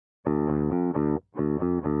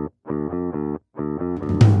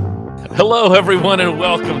Hello, everyone, and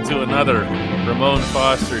welcome to another Ramon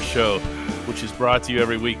Foster Show, which is brought to you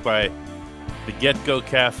every week by the Get-Go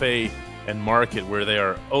Cafe and Market, where they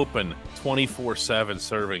are open 24/7,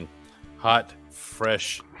 serving hot,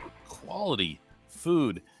 fresh, quality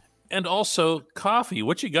food and also coffee.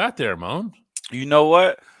 What you got there, Moan? You know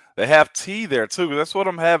what? They have tea there, too. That's what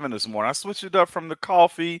I'm having this morning. I switched it up from the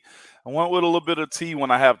coffee. I went with a little bit of tea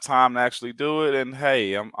when I have time to actually do it. And,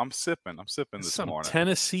 hey, I'm sipping. I'm sipping this morning. Some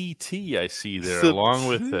Tennessee tea I see there, along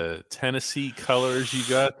with the Tennessee colors you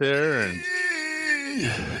got there. And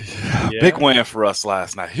big win for us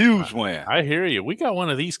last night. Huge win. I hear you. We got one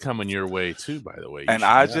of these coming your way, too, by the way. And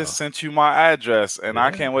I just sent you my address, and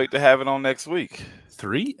I can't wait to have it on next week.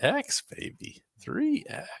 3X, baby.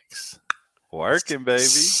 3X. Working, baby.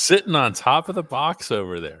 Sitting on top of the box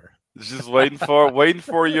over there. Just waiting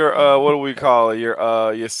for your what do we call it? Your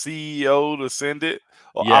CEO to send it,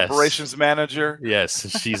 or yes. Operations manager.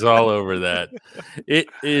 Yes, she's all over that. It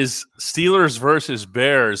is Steelers versus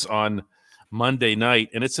Bears on Monday night,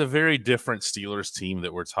 and it's a very different Steelers team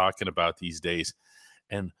that we're talking about these days.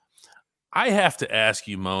 And I have to ask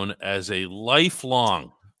you, Moan, as a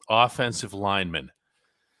lifelong offensive lineman,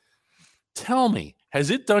 tell me, has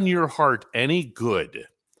it done your heart any good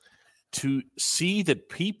to see that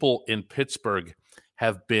people in Pittsburgh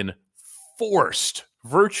have been forced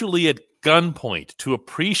virtually at gunpoint to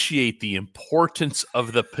appreciate the importance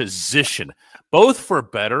of the position, both for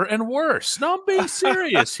better and worse? No, I'm being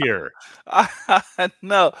serious here.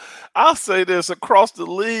 No, I'll say this. Across the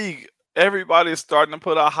league, everybody is starting to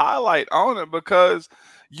put a highlight on it because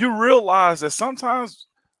you realize that sometimes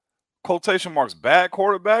 – quotation marks, bad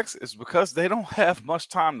quarterbacks is because they don't have much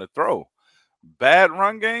time to throw. Bad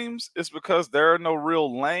run games is because there are no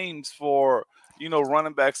real lanes for,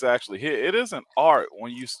 running backs to actually hit. It is an art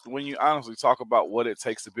when you honestly talk about what it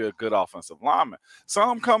takes to be a good offensive lineman.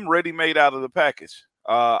 Some come ready-made out of the package,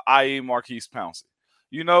 i.e. Marquise Pouncey.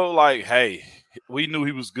 Hey, we knew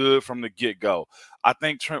he was good from the get-go. I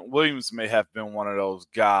think Trent Williams may have been one of those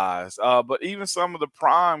guys. But even some of the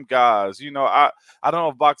prime guys, I don't know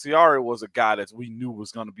if Bakhtiari was a guy that we knew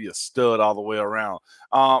was going to be a stud all the way around.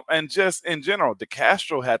 And just in general,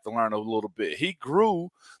 DeCastro had to learn a little bit. He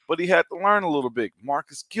grew, but he had to learn a little bit.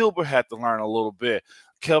 Marcus Gilbert had to learn a little bit.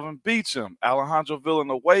 Kelvin Beachum, Alejandro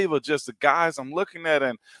Villanueva, just the guys I'm looking at.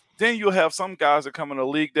 And then you'll have some guys that come in the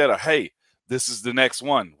league that are, hey, this is the next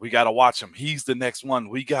one. We got to watch him. He's the next one.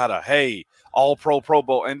 We got to, hey, all Pro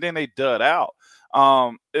Bowl. And then they dud out.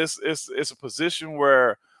 It's a position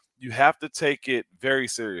where you have to take it very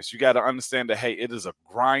serious. You got to understand that, hey, it is a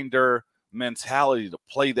grinder mentality to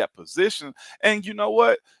play that position. And you know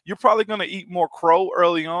what? You're probably going to eat more crow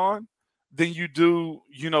early on than you do,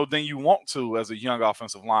 than you want to as a young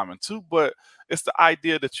offensive lineman too. But it's the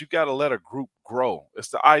idea that you got to let a group grow. It's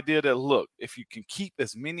the idea that, look, if you can keep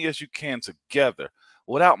as many as you can together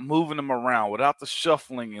without moving them around, without the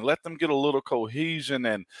shuffling, and let them get a little cohesion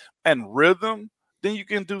and rhythm, then you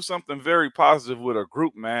can do something very positive with a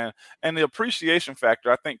group, man. And the appreciation factor,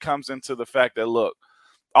 I think, comes into the fact that, look,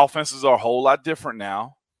 offenses are a whole lot different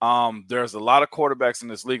now. There's a lot of quarterbacks in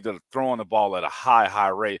this league that are throwing the ball at a high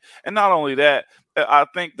rate. And not only that, I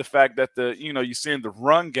think the fact that you're seeing the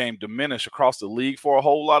run game diminish across the league for a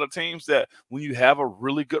whole lot of teams, that when you have a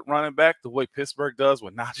really good running back, the way Pittsburgh does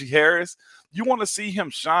with Najee Harris, you want to see him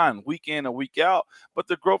shine week in and week out. But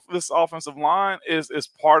the growth of this offensive line is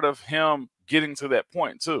part of him getting to that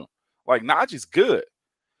point too. Like, Najee's good,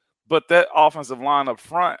 but that offensive line up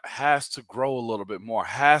front has to grow a little bit more,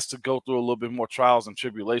 has to go through a little bit more trials and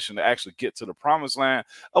tribulation to actually get to the promised land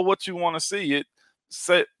of what you want to see. It's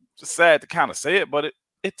sad to kind of say it, but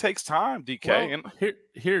it takes time, DK. Well, and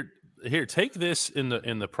here, take this in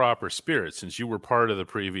the proper spirit, since you were part of the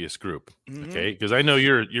previous group, okay? Because I know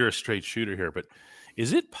you're a straight shooter here, but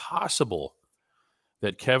is it possible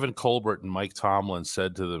that Kevin Colbert and Mike Tomlin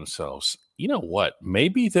said to themselves, you know what,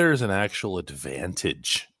 maybe there's an actual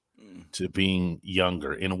advantage to being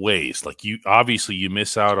younger in ways? Like, you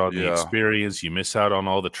miss out on the experience, you miss out on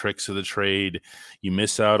all the tricks of the trade, you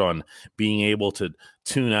miss out on being able to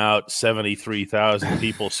tune out 73,000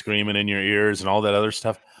 people screaming in your ears and all that other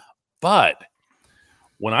stuff. But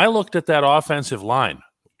when I looked at that offensive line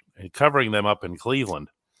and covering them up in Cleveland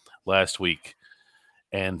last week,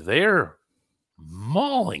 and they're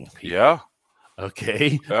mauling people. Yeah.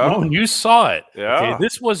 Okay. Yeah. When you saw it, yeah. Okay,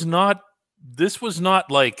 this was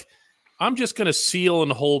not like, I'm just going to seal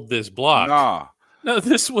and hold this block. Nah. No,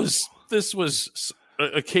 this was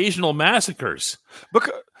occasional massacres.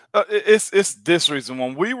 Because it's this reason.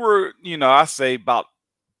 When we were, I say about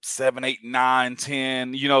 7, 8, 9,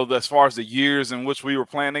 10, as far as the years in which we were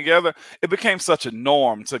playing together, it became such a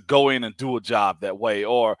norm to go in and do a job that way.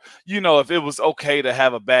 Or, if it was okay to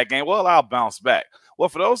have a bad game, well, I'll bounce back. Well,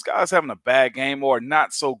 for those guys having a bad game or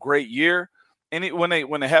not so great year, when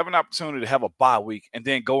they have an opportunity to have a bye week and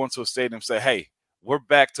then go into a stadium and say, hey, we're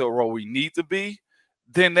back to where we need to be,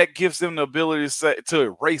 then that gives them the ability to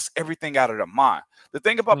erase everything out of their mind. The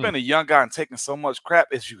thing about being a young guy and taking so much crap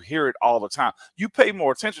is you hear it all the time. You pay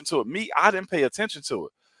more attention to it. Me, I didn't pay attention to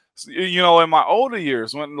it. So, in my older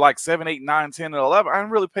years, when like 7, 8, 9, 10, and 11, I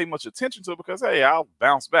didn't really pay much attention to it because, hey, I'll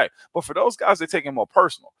bounce back. But for those guys, they take it more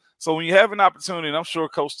personal. So when you have an opportunity, and I'm sure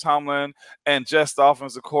Coach Tomlin and just the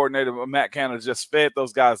offensive coordinator, Matt Canada, just fed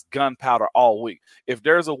those guys gunpowder all week. If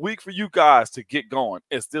there's a week for you guys to get going,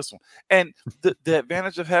 it's this one. And the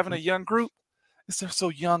advantage of having a young group, they're so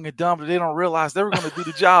young and dumb that they don't realize they were going to do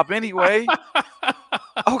the job anyway.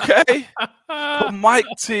 Okay. But Mike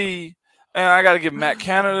T, and I got to give Matt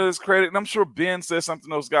Canada his credit, and I'm sure Ben said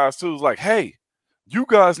something to those guys too. It's like, hey, you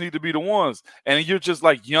guys need to be the ones. And you're just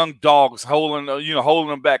like young dogs holding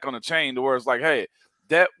them back on the chain to where it's like, hey,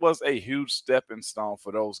 that was a huge stepping stone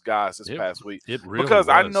for those guys this past week. It really because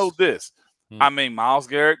was. I know this. I mean, Myles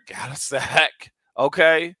Garrett got a sack.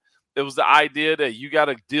 Okay. It was the idea that you got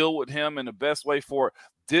to deal with him in the best way for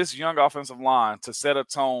this young offensive line to set a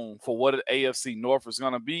tone for what an AFC North is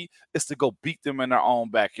going to be, is to go beat them in their own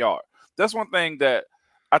backyard. That's one thing that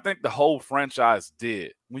I think the whole franchise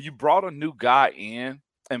did. When you brought a new guy in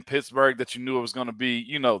Pittsburgh that you knew it was going to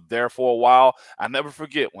be, there for a while, I never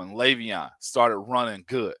forget when Le'Veon started running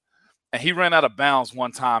good. And he ran out of bounds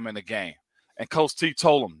one time in the game. And Coach T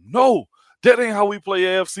told him, no, that ain't how we play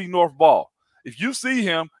AFC North ball. If you see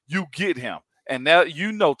him, you get him. And now,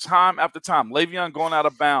 time after time, Le'Veon going out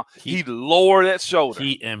of bounds, he lowered that shoulder.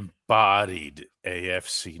 He embodied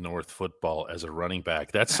AFC North football as a running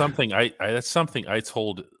back. That's something I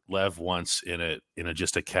told Lev once in a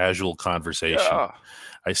just a casual conversation. Yeah.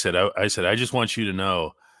 I said, I just want you to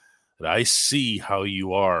know that I see how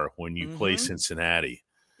you are when you play Cincinnati.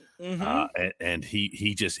 And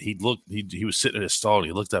he was sitting in his stall and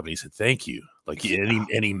he looked up and he said, thank you. Like,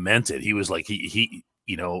 and he meant it. He was like,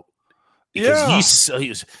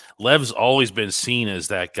 because Lev's always been seen as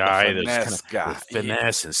that guy that's kind of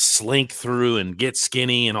finesse and slink through and get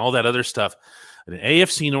skinny and all that other stuff. In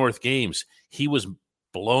AFC North games, he was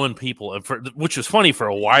blowing people, which was funny for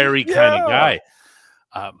a wiry kind of guy.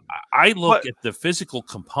 I look at the physical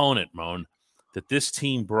component, Moan, that this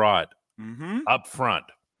team brought up front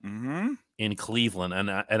in Cleveland,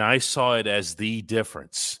 and I saw it as the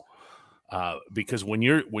difference. Because when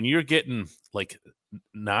you're getting like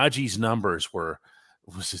Najee's numbers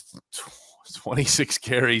was it 26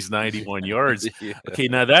 carries, 91 yards. Okay,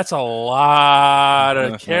 now that's a lot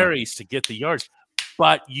of carries to get the yards,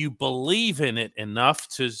 but you believe in it enough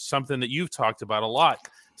to something that you've talked about a lot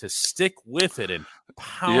to stick with it and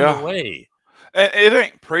pound away. And it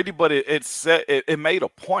ain't pretty, but it made a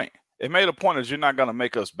point. It made a point that you're not going to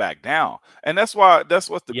make us back down. And that's what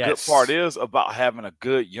the good part is about having a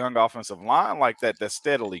good young offensive line like that that's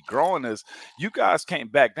steadily growing, is you guys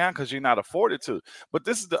can't back down because you're not afforded to. But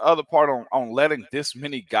this is the other part on letting this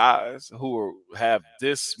many guys who have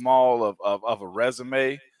this small of a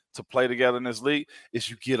resume to play together in this league, is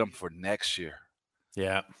you get them for next year.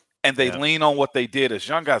 Yeah. And they lean on what they did as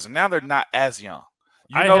young guys. And now they're not as young.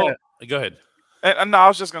 Go ahead. And no, I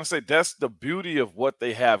was just going to say, that's the beauty of what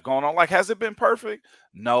they have going on. Like, has it been perfect?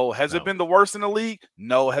 No. Has it been the worst in the league?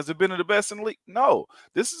 No. Has it been the best in the league? No.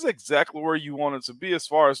 This is exactly where you want it to be, as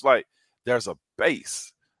far as like there's a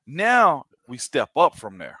base. Now we step up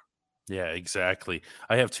from there. Yeah, exactly.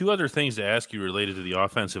 I have two other things to ask you related to the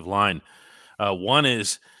offensive line. One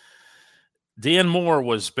is Dan Moore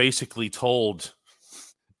was basically told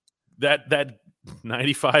that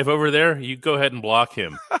 95 over there, you go ahead and block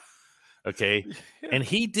him. Okay. Yeah. And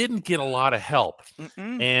he didn't get a lot of help.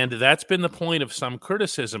 And that's been the point of some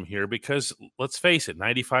criticism here, because let's face it,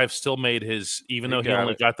 95 still made his, even though he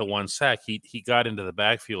only got the one sack, he got into the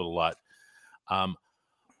backfield a lot.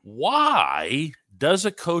 Why does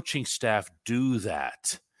a coaching staff do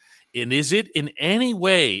that? And is it in any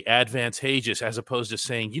way advantageous, as opposed to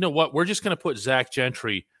saying, you know what, we're just going to put Zach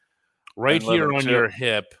Gentry right here on your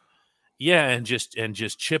hip. Yeah. And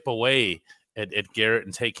just chip away at Garrett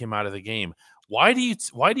and take him out of the game. Why do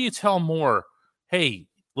you tell Moore, hey,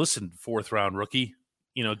 listen, 4th round rookie,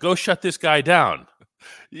 go shut this guy down.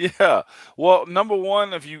 Yeah. Well, number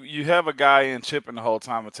one, if you have a guy in chipping the whole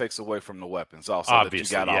time, it takes away from the weapons also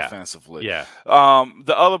Obviously, that you got yeah. offensively. Yeah.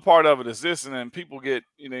 The other part of it is this, and then people get,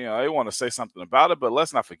 they want to say something about it, but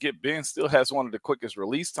let's not forget Ben still has one of the quickest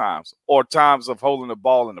release times or times of holding the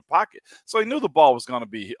ball in the pocket. So he knew the ball was going to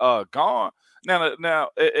be gone. Now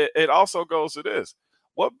it also goes to this.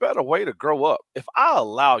 What better way to grow up? If I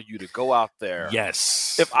allow you to go out there.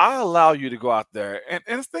 Yes. If I allow you to go out there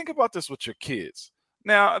and think about this with your kids.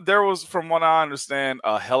 Now, there was, from what I understand,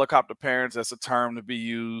 helicopter parents, that's a term to be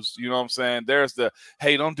used. You know what I'm saying? There's the,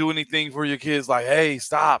 hey, don't do anything for your kids. Like, hey,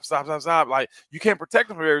 stop. Like, you can't protect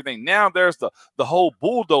them from everything. Now there's the whole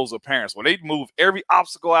bulldozer parents where they move every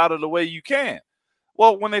obstacle out of the way you can.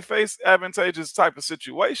 Well, when they face advantageous type of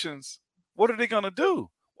situations, what are they going to do?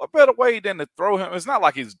 What better way than to throw him? It's not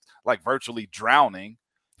like he's like virtually drowning.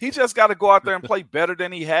 He just got to go out there and play better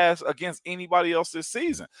than he has against anybody else this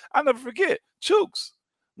season. I never forget, Chooks,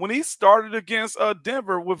 when he started against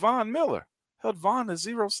Denver with Von Miller, held Von to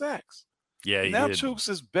 0 sacks. Yeah, now Chooks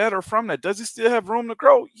is better from that. Does he still have room to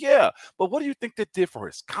grow? Yeah. But what do you think that did for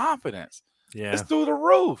his confidence? Yeah. It's through the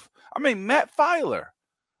roof. I mean, Matt Filer,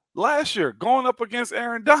 last year going up against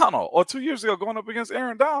Aaron Donald, or 2 years ago going up against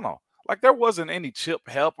Aaron Donald. Like, there wasn't any chip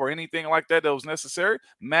help or anything like that was necessary.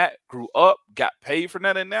 Matt grew up, got paid for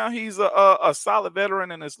that, and now he's a solid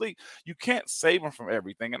veteran in this league. You can't save him from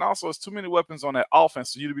everything. And also, it's too many weapons on that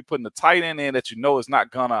offense for you to be putting the tight end in that is not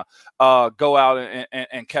going to go out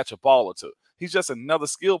and catch a ball or two. He's just another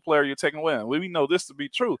skill player you're taking away. And we know this to be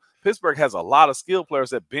true. Pittsburgh has a lot of skill players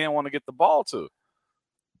that Ben want to get the ball to.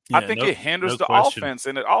 Yeah, I think it hinders the offense,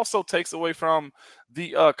 and it also takes away from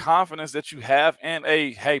the confidence that you have in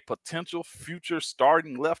a potential future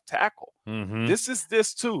starting left tackle. Mm-hmm. This is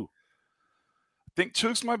this too. I think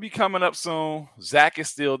Chooks might be coming up soon. Zach is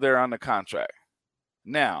still there on the contract.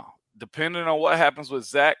 Now, depending on what happens with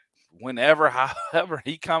Zach, however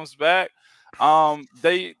he comes back,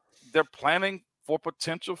 they're planning for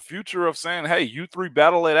potential future of saying, hey, you three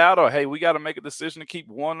battle it out, or hey, we got to make a decision to keep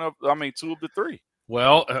two of the three.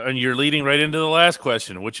 Well, and you're leading right into the last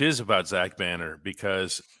question, which is about Zach Banner,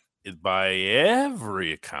 because by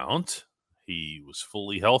every account, he was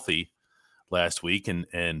fully healthy last week and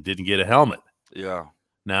didn't get a helmet. Yeah.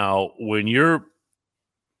 Now, when you're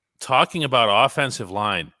talking about offensive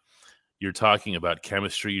line, you're talking about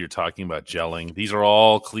chemistry, you're talking about gelling. These are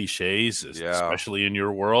all cliches, especially in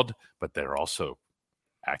your world, but they're also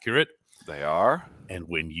accurate. They are. And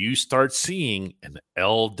when you start seeing an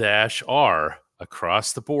L-R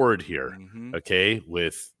across the board here, okay,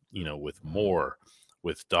 with Moore,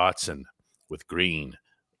 with Dotson, with Green,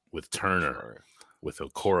 with Turner, with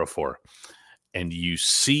Okorafor, and you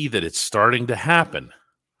see that it's starting to happen,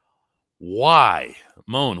 why,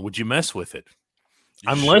 Moan, would you mess with it?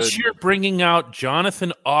 Unless you're bringing out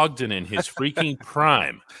Jonathan Ogden in his freaking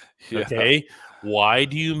prime, okay? Why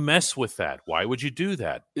do you mess with that? Why would you do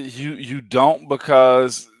that? You don't,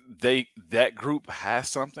 because that group has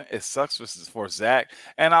something. It sucks for Zach.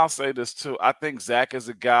 And I'll say this too. I think Zach is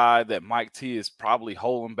a guy that Mike T is probably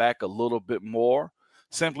holding back a little bit more,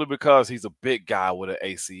 simply because he's a big guy with an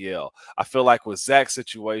ACL. I feel like with Zach's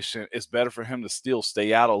situation, it's better for him to still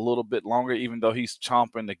stay out a little bit longer, even though he's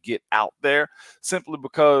chomping to get out there, simply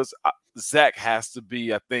because Zach has to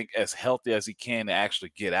be, I think, as healthy as he can to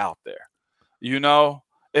actually get out there.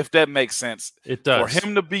 If that makes sense. It does. For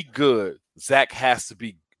him to be good, Zach has to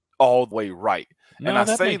be all the way right. And I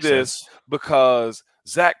say this because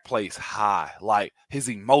Zach plays high, like his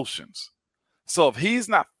emotions. So if he's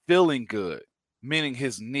not feeling good, meaning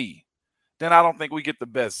his knee, then I don't think we get the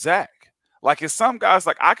best Zach. Like, it's some guys,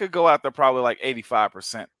 like I could go out there probably like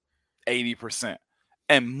 85%, 80%,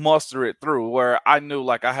 and muster it through, where I knew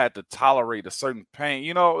like I had to tolerate a certain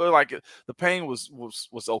pain. Like the pain was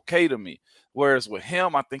okay to me. Whereas with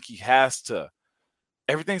him, I think he has to.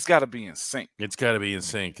 Everything's got to be in sync. It's got to be in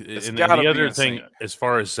sync. And the other thing, as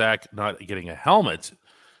far as Zach not getting a helmet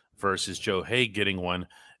versus Joe Haig getting one,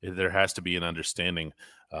 there has to be an understanding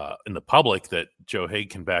in the public that Joe Haig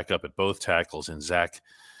can back up at both tackles, and Zach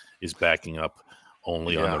is backing up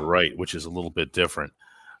only on the right, which is a little bit different.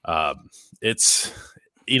 It's,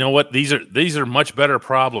 these are much better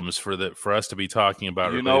problems for us to be talking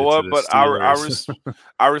about. You know what? But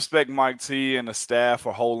I respect Mike T and the staff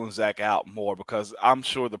for holding Zach out more, because I'm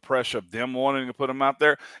sure the pressure of them wanting to put him out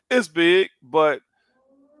there is big. But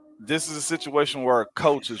this is a situation where a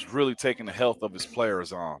coach is really taking the health of his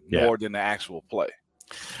players on more than the actual play.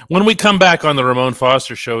 When we come back on the Ramon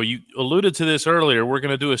Foster Show, you alluded to this earlier. We're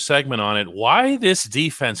going to do a segment on it. Why this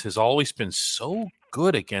defense has always been so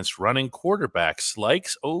good against running quarterbacks, like,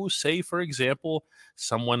 say, for example,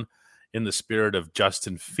 someone in the spirit of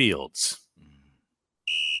Justin Fields.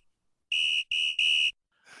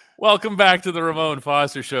 Welcome back to the Ramon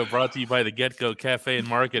Foster Show, brought to you by the Get-Go Cafe and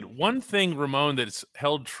Market. One thing, Ramon, that's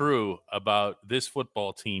held true about this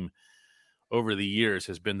football team over the years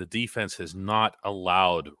has been the defense has not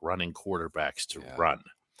allowed running quarterbacks to run.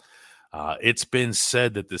 It's been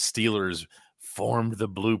said that the Steelers formed the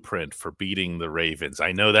blueprint for beating the Ravens.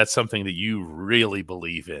 I know that's something that you really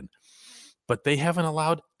believe in, but they haven't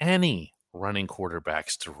allowed any running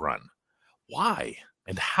quarterbacks to run. Why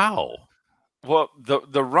and how? Well,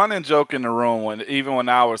 the running joke in the room, even when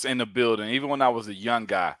I was in the building, even when I was a young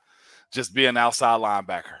guy, just be an outside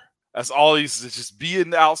linebacker. That's all he says, just be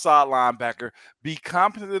an outside linebacker, be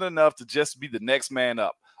competent enough to just be the next man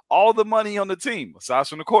up. All the money on the team, aside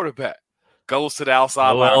from the quarterback, goes to the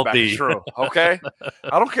outside linebacker. True, okay?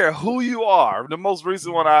 I don't care who you are. The most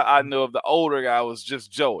recent one I knew of, the older guy, was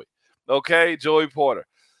just Joey, okay? Joey Porter.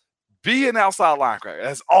 Be an outside linebacker.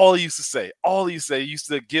 That's all he used to say. All he used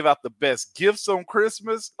to give out the best gifts on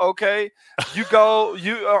Christmas, okay? You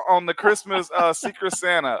on the Christmas Secret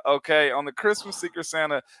Santa, okay? On the Christmas Secret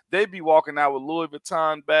Santa, they be walking out with Louis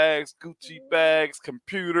Vuitton bags, Gucci bags,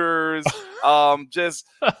 computers, just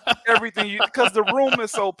everything. Because the room is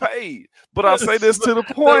so paid. But I'll say this to the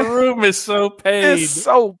point. The room is so paid. It's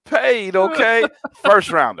so paid, okay?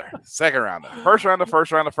 First rounder, second rounder, first rounder,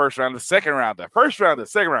 second rounder, first rounder,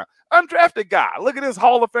 second round. Undrafted guy. Look at this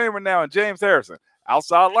Hall of Famer now, and James Harrison,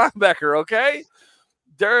 outside linebacker, okay?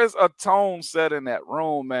 There is a tone set in that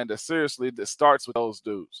room, man, that starts with those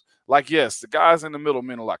dudes. Like, yes, the guys in the middle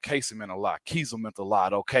meant a lot. Casey meant a lot. Kiesel meant a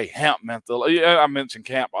lot, okay? Hamp meant a lot. Yeah, I mentioned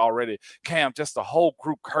Camp already. Camp, just the whole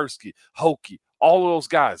group, Kursky, Hokie, all of those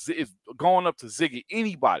guys, going up to Ziggy,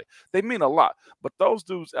 anybody, they mean a lot. But those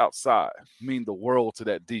dudes outside mean the world to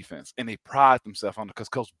that defense, and they pride themselves on it because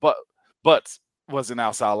Coach Butts was an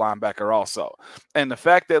outside linebacker also. And the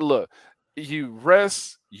fact that, look, you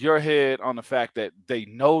rest your head on the fact that they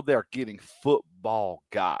know they're getting football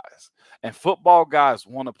guys. And football guys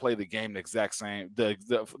want to play the game the exact same,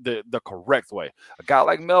 the correct way. A guy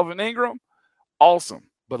like Melvin Ingram, awesome.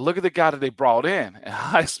 But look at the guy that they brought in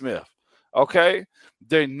Highsmith. Okay?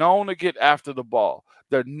 They're known to get after the ball.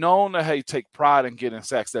 They're known to take pride in getting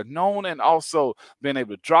sacks. They're known and also being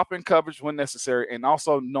able to drop in coverage when necessary, and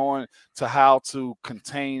also knowing how to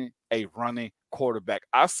contain a running quarterback.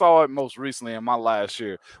 I saw it most recently in my last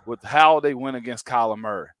year with how they went against Kyler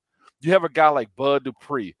Murray. You have a guy like Bud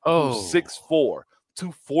Dupree, who's 6'4",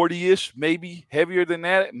 240-ish, maybe heavier than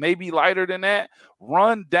that, maybe lighter than that,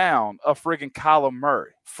 run down a friggin' Kyler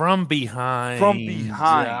Murray. From behind. Yeah,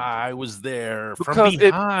 I was there. Because from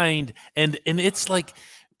behind. And it's like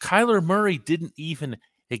Kyler Murray didn't even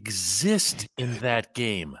exist in that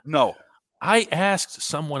game. No. I asked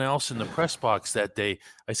someone else in the press box that day,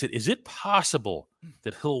 I said, is it possible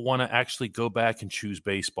that he'll want to actually go back and choose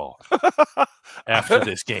baseball after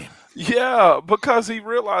this game? Yeah, because he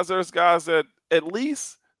realized there's guys that at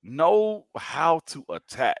least know how to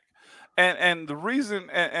attack. And the reason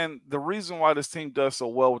why this team does so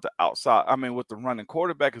well with with the running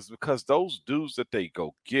quarterback is because those dudes that they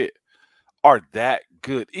go get are that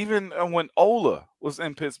good. Even when Ola was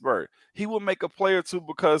in Pittsburgh, he would make a play or two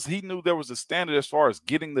because he knew there was a standard as far as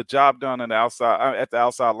getting the job done at the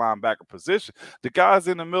outside linebacker position. The guys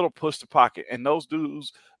in the middle push the pocket, and those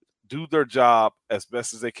dudes do their job as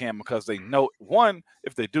best as they can because they know, one,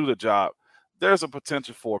 if they do the job, there's a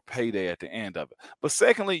potential for a payday at the end of it. But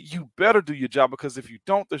secondly, you better do your job because if you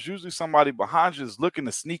don't, there's usually somebody behind you that's looking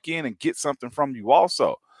to sneak in and get something from you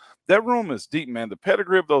also. That room is deep, man. The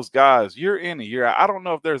pedigree of those guys, year in and year out, I don't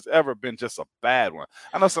know if there's ever been just a bad one.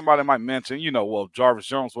 I know somebody might mention, Jarvis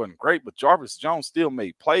Jones wasn't great, but Jarvis Jones still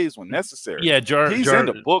made plays when necessary. Yeah, he's in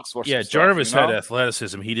the books for some Jarvis stuff, had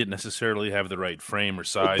athleticism. He didn't necessarily have the right frame or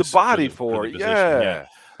size. The body for it, yeah.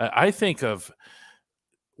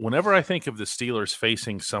 Whenever I think of the Steelers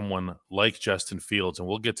facing someone like Justin Fields, and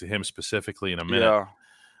we'll get to him specifically in a minute,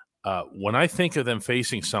 when I think of them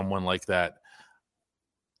facing someone like that,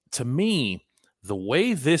 to me, the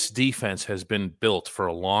way this defense has been built for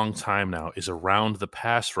a long time now is around the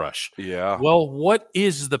pass rush. Yeah. Well, what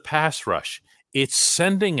is the pass rush? It's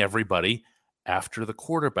sending everybody after the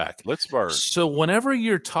quarterback. Blitzburg. So whenever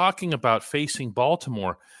you're talking about facing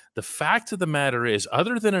Baltimore, the fact of the matter is,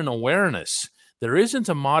 other than an awareness, there isn't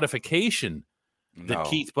a modification that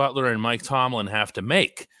Keith Butler and Mike Tomlin have to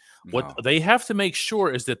make. What they have to make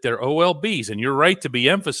sure is that their OLBs, and you're right to be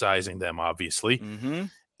emphasizing them, obviously,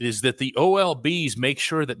 is that the OLBs make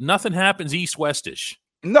sure that nothing happens east-westish.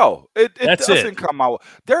 No, it doesn't come out.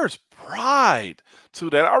 There's pride to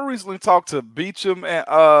that. I recently talked to Beecham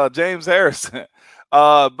and James Harrison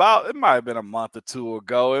About it might have been a month or two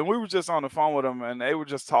ago, and we were just on the phone with them, and they were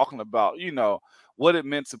just talking about what it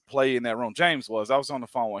meant to play in that room. James was. I was on the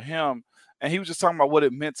phone with him, and he was just talking about what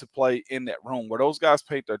it meant to play in that room where those guys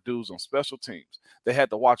paid their dues on special teams. They had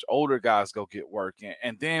to watch older guys go get work in,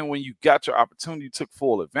 and then when you got your opportunity, you took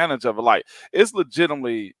full advantage of it. Like, it's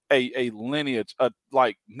legitimately a lineage,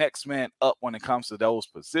 like next man up when it comes to those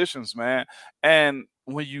positions, man. And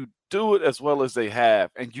when you do it as well as they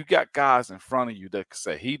have, and you got guys in front of you that can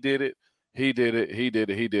say, he did it, he did it, he did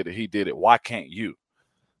it, he did it, he did it. Why can't you?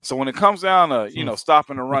 So when it comes down to,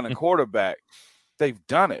 stopping the running quarterback, they've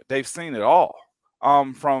done it. They've seen it all.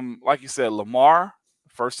 From, like you said, Lamar,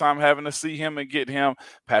 first time having to see him and get him,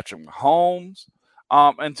 Patrick Mahomes,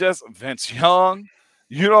 and just Vince Young.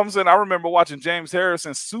 You know what I'm saying? I remember watching James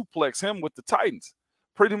Harrison suplex him with the Titans.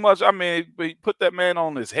 Pretty much, I mean, he put that man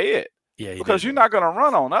on his head. Yeah, because you're not going to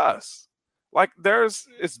run on us. Like,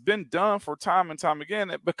 it's been done for time and time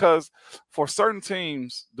again, because for certain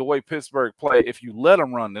teams, the way Pittsburgh play, if you let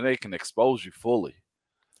them run, then they can expose you fully.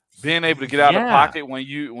 Being able to get out of pocket when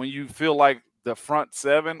you feel like the front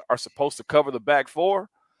seven are supposed to cover the back four,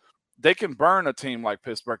 they can burn a team like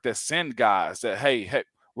Pittsburgh that send guys that, hey,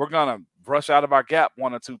 we're going to rush out of our gap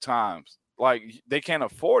one or two times. Like, they can't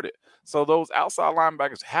afford it. So those outside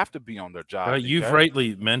linebackers have to be on their job. You've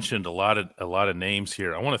rightly mentioned a lot of names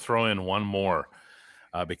here. I want to throw in one more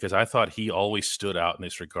because I thought he always stood out in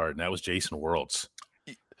this regard, and that was Jason Worlds.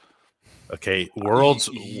 Okay, Worlds.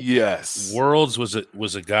 Yes, Worlds was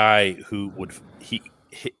a guy who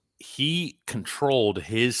he controlled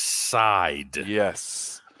his side.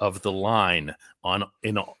 Yes. Of the line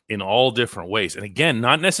in all different ways. And again,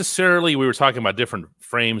 not necessarily we were talking about different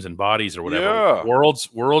frames and bodies or whatever. Yeah.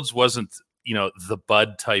 Worlds wasn't, the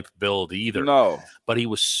Bud type build either. No. But he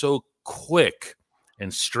was so quick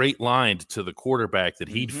and straight lined to the quarterback that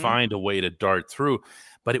he'd find a way to dart through.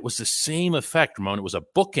 But it was the same effect, Ramon. It was a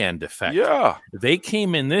bookend effect. Yeah. They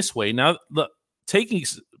came in this way. Now,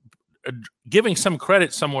 giving some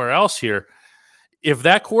credit somewhere else here, if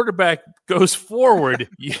that quarterback goes forward,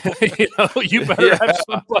 you better have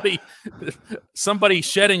somebody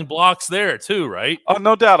shedding blocks there too, right? Oh,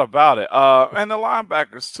 no doubt about it. And the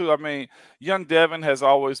linebackers too. I mean, young Devin has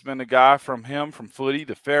always been the guy from Footy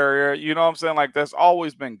to Ferrier. You know what I'm saying? Like, there's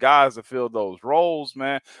always been guys that fill those roles,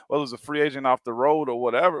 man, whether it's a free agent off the road or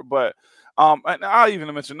whatever. But and I'll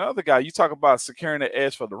even mention another guy. You talk about securing the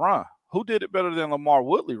edge for the run. Who did it better than Lamar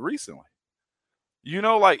Woodley recently?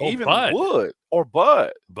 Bud. Wood or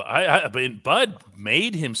Bud. But I mean, Bud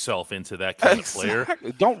made himself into that kind of player.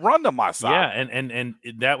 Don't run to my side. Yeah, and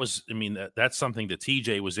that was, I mean, that's something that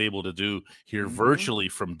TJ was able to do here virtually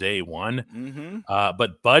from day one.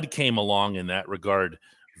 But Bud came along in that regard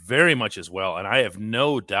very much as well. And I have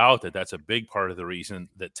no doubt that that's a big part of the reason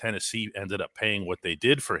that Tennessee ended up paying what they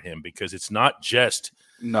did for him, because it's not just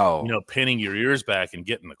pinning your ears back and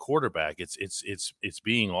getting the quarterback. It's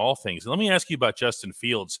being all things. Let me ask you about Justin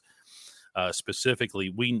Fields specifically.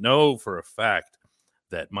 We know for a fact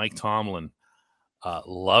that Mike Tomlin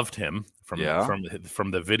loved him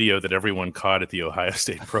from the video that everyone caught at the Ohio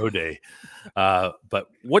State Pro Day. But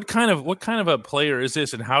what kind of a player is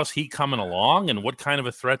this, and how's he coming along, and what kind of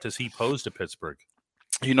a threat does he pose to Pittsburgh?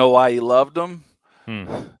 You know why he loved him?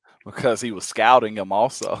 Because he was scouting him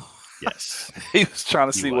also. Yes. He was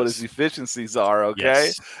trying to see what his efficiencies are,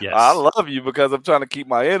 okay? Yes. I love you because I'm trying to keep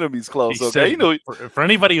my enemies close, okay? Said, for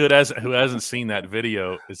anybody who hasn't seen that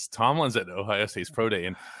video, it's Tomlin's at Ohio State's Pro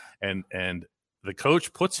Day, and the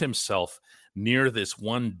coach puts himself near this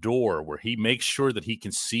one door where he makes sure that he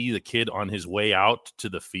can see the kid on his way out to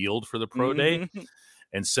the field for the Pro Day,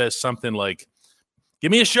 and says something like,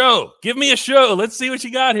 "Give me a show. Give me a show. Let's see what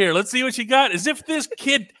you got here. Let's see what you got." As if this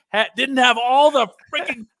kid didn't have all the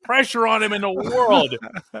freaking pressure on him in the world.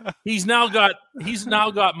 He's now got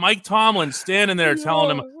Mike Tomlin standing there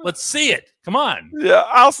telling him, "Let's see it. Come on." Yeah,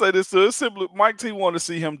 I'll say this too. It's simply Mike T wanted to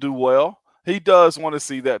see him do well. He does want to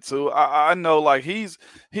see that too. I know, like, he's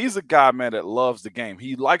a guy, man, that loves the game.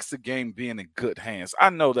 He likes the game being in good hands. I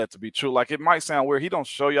know that to be true. Like, it might sound weird. He don't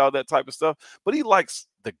show y'all that type of stuff, but he likes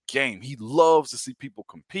the game. He loves to see people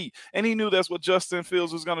compete. And he knew that's what Justin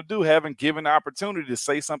Fields was going to do, having given the opportunity to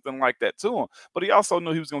say something like that to him. But he also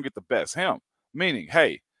knew he was going to get the best him. Meaning,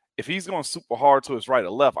 hey, if he's going super hard to his right or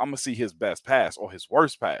left, I'm going to see his best pass or his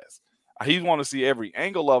worst pass. He want to see every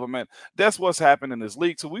angle of him, and that's what's happened in this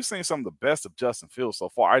league. So we've seen some of the best of Justin Fields so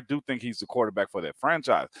far. I do think he's the quarterback for that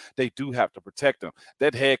franchise. They do have to protect him.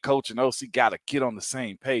 That head coach and OC got to get on the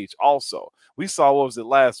same page also. We saw, what was it,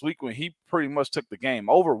 last week when he pretty much took the game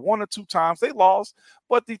over one or two times. They lost,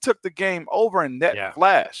 but he took the game over in that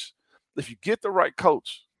flash. If you get the right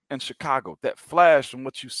coach, in Chicago, that flash and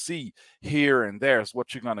what you see here and there is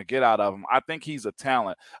what you're going to get out of him. I think he's a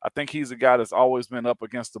talent. I think he's a guy that's always been up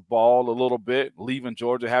against the ball a little bit, leaving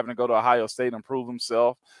Georgia, having to go to Ohio State and prove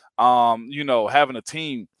himself. Having a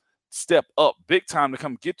team step up big time to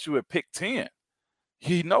come get you at pick 10.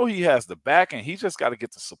 He has the back, and he just got to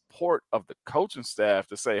get the support of the coaching staff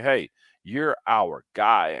to say, hey, you're our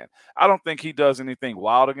guy. And I don't think he does anything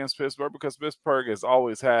wild against Pittsburgh, because Pittsburgh has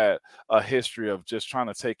always had a history of just trying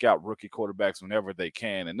to take out rookie quarterbacks whenever they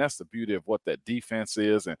can. And that's the beauty of what that defense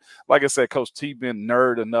is. And like I said, Coach T been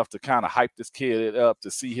nerd enough to kind of hype this kid up to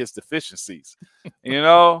see his deficiencies. He's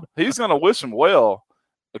going to wish him well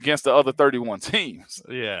against the other 31 teams.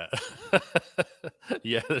 Yeah.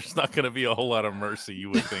 Yeah, there's not going to be a whole lot of mercy, you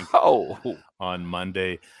would think, on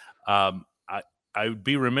Monday. I would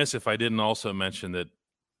be remiss if I didn't also mention that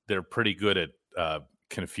they're pretty good at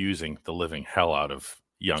confusing the living hell out of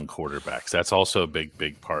young quarterbacks. That's also a big,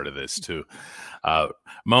 big part of this, too.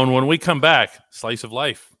 Moan, when we come back, Slice of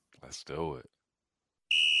Life. Let's do it.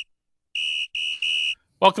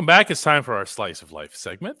 Welcome back. It's time for our Slice of Life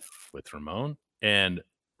segment with Ramon. And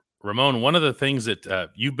Ramon, one of the things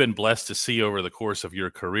that you've been blessed to see over the course of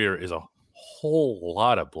your career is a whole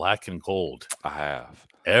lot of black and gold. I have.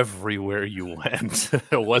 Everywhere you went.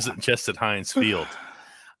 It wasn't just at Heinz Field.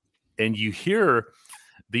 And you hear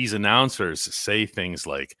these announcers say things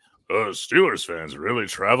like, Steelers fans really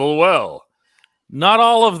travel well. Not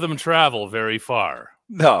all of them travel very far.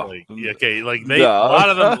 No. A lot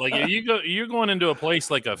of them, you're going into a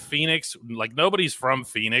place like a Phoenix, like nobody's from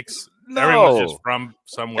Phoenix. No. Everyone's just from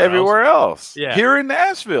somewhere everywhere else. Yeah. Here in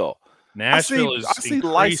Nashville. I see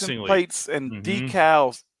license plates and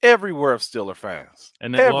decals everywhere of Steeler fans.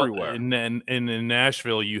 And everywhere. And in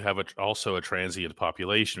Nashville, you have also a transient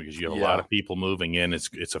population because you have a lot of people moving in.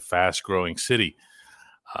 It's a fast-growing city.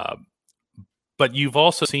 But you've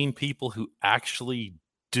also seen people who actually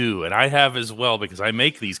do, and I have as well, because I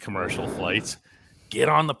make these commercial flights, get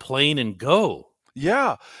on the plane and go.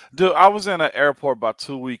 Yeah. Dude, I was in an airport about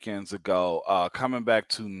 2 weekends ago, coming back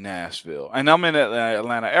to Nashville. And I'm in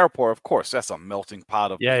Atlanta airport. Of course, that's a melting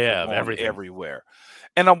pot of people everything. Everywhere.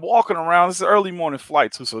 And I'm walking around. It's an early morning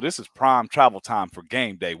flight, too, so this is prime travel time for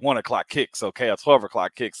game day. 1 o'clock kicks, okay, or 12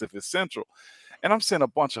 o'clock kicks if it's central. And I'm seeing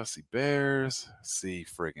I see Bears, see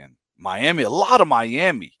friggin' Miami, a lot of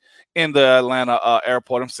Miami in the Atlanta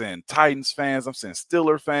airport. I'm seeing Titans fans. I'm seeing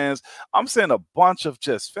Steelers fans. I'm seeing a bunch of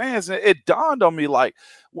just fans. And it dawned on me, like,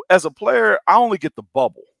 as a player, I only get the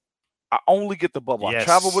bubble. Yes. I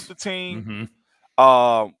travel with the team,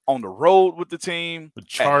 on the road with the team. The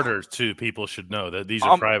charters, too, people should know that these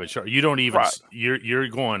are private charters. You don't even you're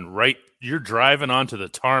going right. You're driving onto the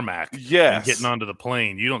tarmac and getting onto the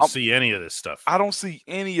plane. You don't see any of this stuff. I don't see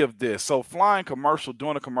any of this. So flying commercial,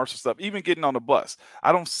 doing the commercial stuff, even getting on the bus,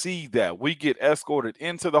 I don't see that. We get escorted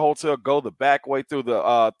into the hotel, go the back way through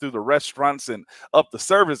the restaurants and up the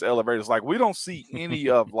service elevators. Like, we don't see any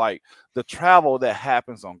of like the travel that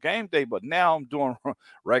happens on game day. But now I'm doing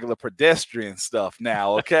regular pedestrian stuff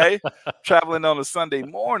now, okay? Traveling on a Sunday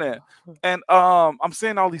morning. And I'm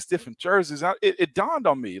seeing all these different jerseys. It dawned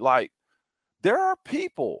on me, like, there are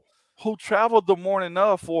people who traveled the morning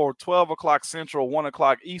of for 12 o'clock Central, 1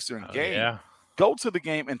 o'clock Eastern game, go to the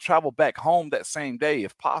game and travel back home that same day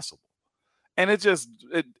if possible. And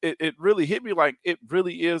it really hit me, like, it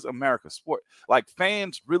really is America's sport. Like,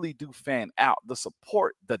 fans really do fan out. The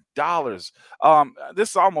support, the dollars.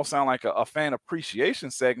 This almost sounds like a fan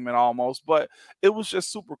appreciation segment almost, but it was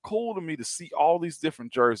just super cool to me to see all these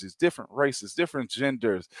different jerseys, different races, different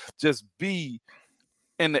genders, just be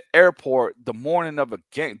in the airport the morning of a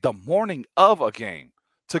game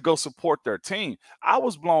to go support their team. I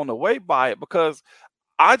was blown away by it because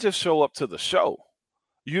I just show up to the show.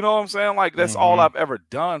 You know what I'm saying? Like, that's all I've ever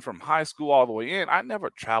done from high school all the way in. I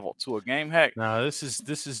never traveled to a game. Heck, no, this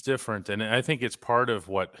is different, and I think it's part of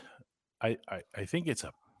what I think it's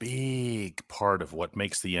a big part of what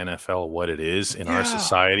makes the NFL what it is in our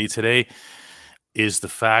society today is the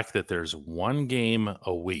fact that there's one game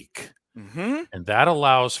a week. And that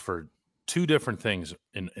allows for two different things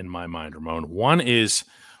in my mind, Ramon. One is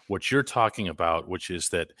what you're talking about, which is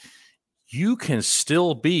that you can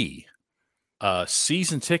still be a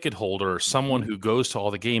season ticket holder or someone who goes to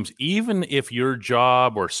all the games, even if your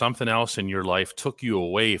job or something else in your life took you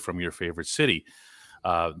away from your favorite city.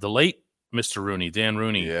 The late Mr. Rooney, Dan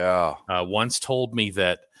Rooney, once told me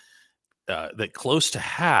that close to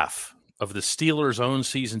half of the Steelers' own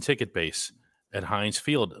season ticket base at Heinz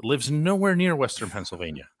Field lives nowhere near Western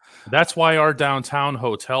Pennsylvania. That's why our downtown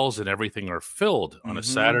hotels and everything are filled on a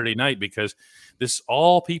Saturday night, because this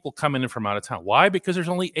all people coming in from out of town. Why? Because there's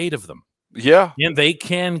only 8 of them. Yeah. And they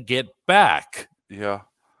can get back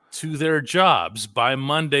to their jobs by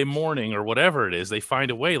Monday morning or whatever it is. They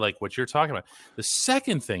find a way, like what you're talking about. The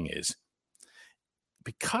second thing is,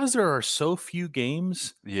 because there are so few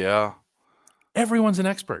games, everyone's an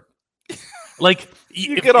expert. Like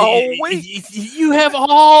you get a whole week. You have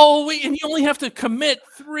all week, and you only have to commit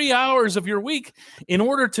 3 hours of your week in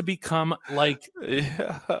order to become like,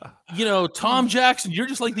 Tom Jackson. You're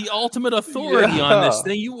just like the ultimate authority on this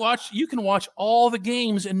thing. You can watch all the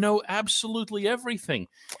games and know absolutely everything.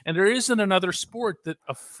 And there isn't another sport that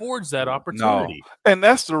affords that opportunity. No. And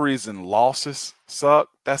that's the reason losses suck.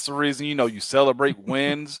 That's the reason, you celebrate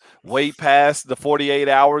wins way past the 48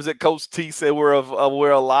 hours that Coach T said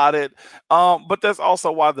we're allotted. But that's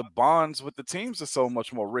also why the bonds with the teams are so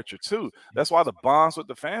much more richer too. That's why the bonds with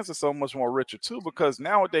the fans are so much more richer too, because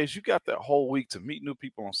nowadays you got that whole week to meet new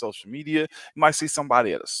people on social media. You might see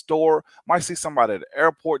somebody at a store, might see somebody at the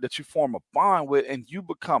airport that you form a bond with, and you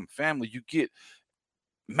become family. You get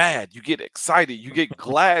mad, you get excited, you get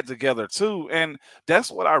glad together too. And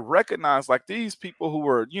that's what I recognize. Like these people who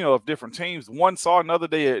were, of different teams, one saw another,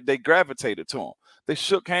 they gravitated to them. They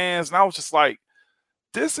shook hands, and I was just like,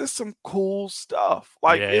 this is some cool stuff.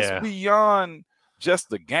 Like it's beyond just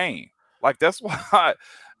the game. Like that's why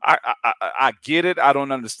I get it. I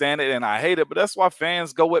don't understand it and I hate it, but that's why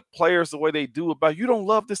fans go with players the way they do. About, you don't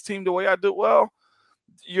love this team the way I do. Well,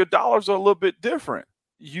 your dollars are a little bit different.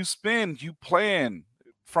 You plan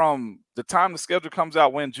from the time the schedule comes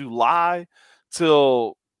out, when July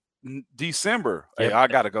till December. Yep. Hey, I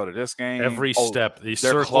got to go to this game. Every step, they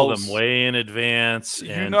circle them way in advance.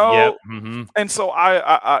 And, and so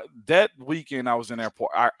I that weekend I was in the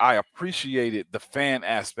airport, I appreciated the fan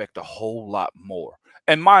aspect a whole lot more.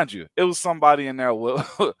 And mind you, it was somebody in there with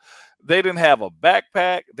they didn't have a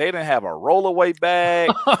backpack, they didn't have a rollaway bag.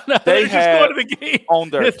 They had just going to the game on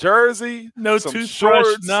their jersey, no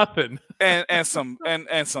toothbrush, nothing, and some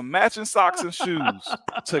matching socks and shoes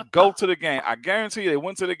to go to the game. I guarantee you, they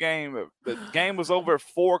went to the game. The game was over at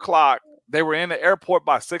 4:00. They were in the airport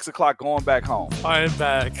by 6:00, going back home. I'm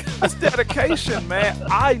back. That's dedication, man.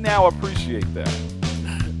 I now appreciate that.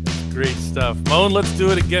 Great stuff, Moan. Let's do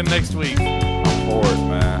it again next week. I'm for it,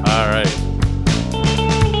 man. All right.